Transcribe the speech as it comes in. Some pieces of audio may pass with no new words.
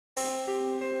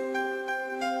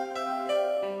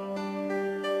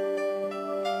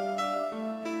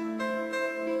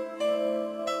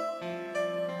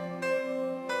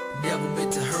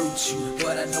hurt you,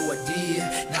 but I know I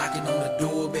did. Knocking on the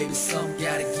door, baby, something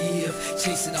gotta give.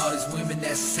 Chasing all these women,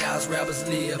 that's how rappers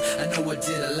live. I know I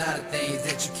did a lot of things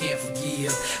that you can't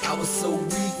forgive. I was so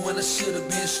weak when I should've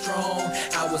been strong.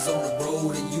 I was on the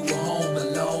road and you were home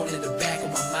alone. In the back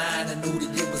of my mind, I knew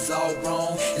that it was all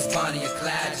wrong. It's Bonnie and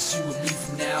Clyde, just you and me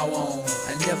from now on.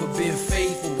 I never been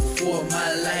faithful before in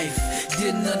my life.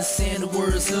 Didn't understand the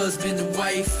words husband and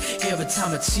wife. Every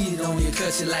time I cheated on you, I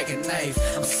cut you like a knife.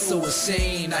 I'm so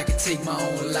ashamed I could take my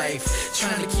own life.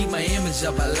 Trying to keep my image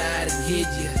up, I lied and hid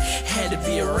you. Had to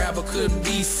be a rapper, couldn't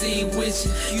be seen with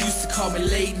you. You used to call me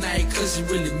late night cause you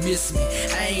really miss me.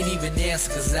 I ain't even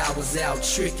answer cause I was out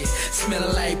tricking.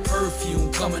 Smelling like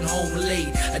perfume, coming home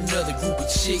late. Another group of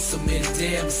chicks, so many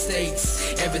damn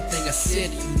mistakes. Everything I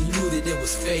said to you, you knew that it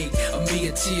was fake. A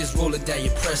million tears rolling down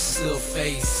your precious little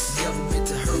face. Never meant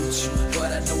to hurt you,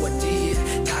 but I know I did.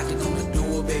 Knocking on the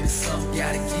door, baby, something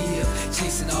gotta give.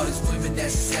 Chasing all these women,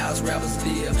 that's how rappers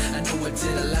live. I know I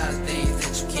did a lot of things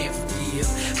that you can't forgive.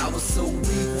 I was so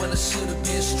weak when I should've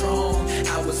been strong.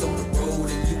 I was on the road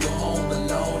and you were home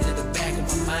alone. In the back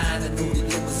of my mind, I knew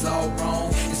that it was all wrong.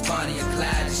 It's Bonnie and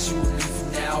Clyde, it's you and me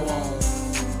from now on.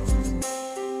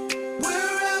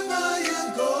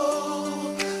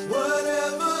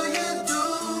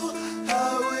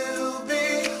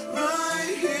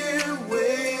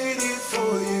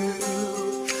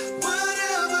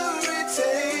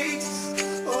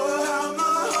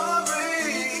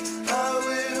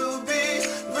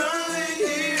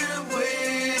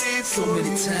 So many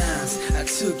times I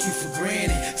took you for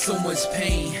granted, so much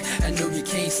pain, I know you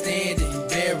can't stand it.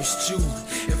 Embarrassed you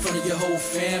in front of your whole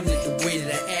family, the way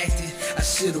that I acted. I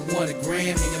should've won a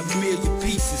Grammy, a million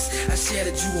pieces. I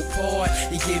shattered you apart,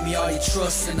 you gave me all your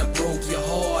trust and I broke your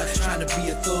heart. Trying to be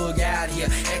a thug out here,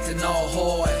 acting all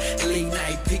hard. Late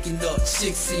night picking up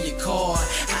chicks in your car.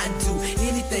 I'd do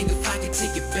anything if I could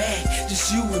take it back.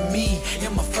 Just you and me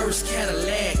in my first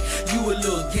Cadillac. You a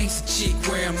little gangster chick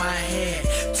wearing my hat.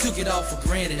 Took it all for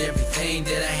granted, everything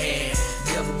that I had.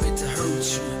 Never meant to hurt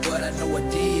you, but I know I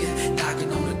did.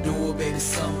 Knocking on the door, baby,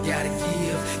 something gotta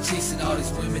give. Chasing all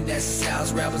these women, that's how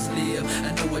rappers live.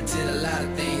 I know I did a lot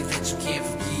of things that you can't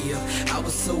forgive. I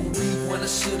was so weak when I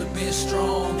should've been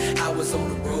strong. I was on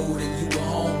the road and you were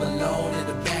home alone. In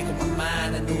the back of my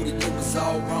mind, I knew that it was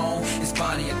all wrong. It's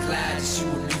Bonnie and Clyde, it's you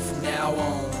and me from now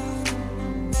on.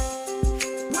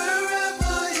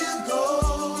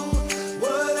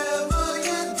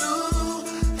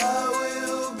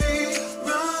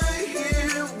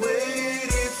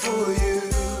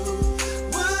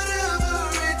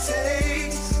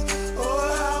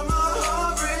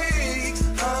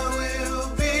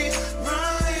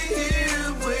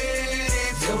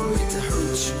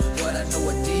 But I know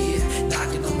I did.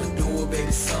 Knocking on the door,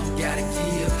 baby, something gotta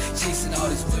give. Chasing all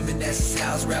these women, that's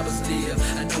how rappers live.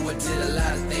 I know I did a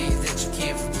lot of things that you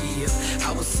can't forgive.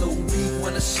 I was so weak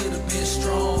when I should've been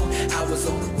strong. I was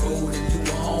on the road and you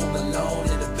were home alone.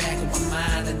 In the back of my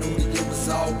mind, I knew that it was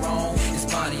all wrong. It's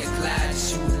Bonnie and Clyde,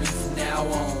 it's you and me from now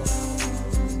on.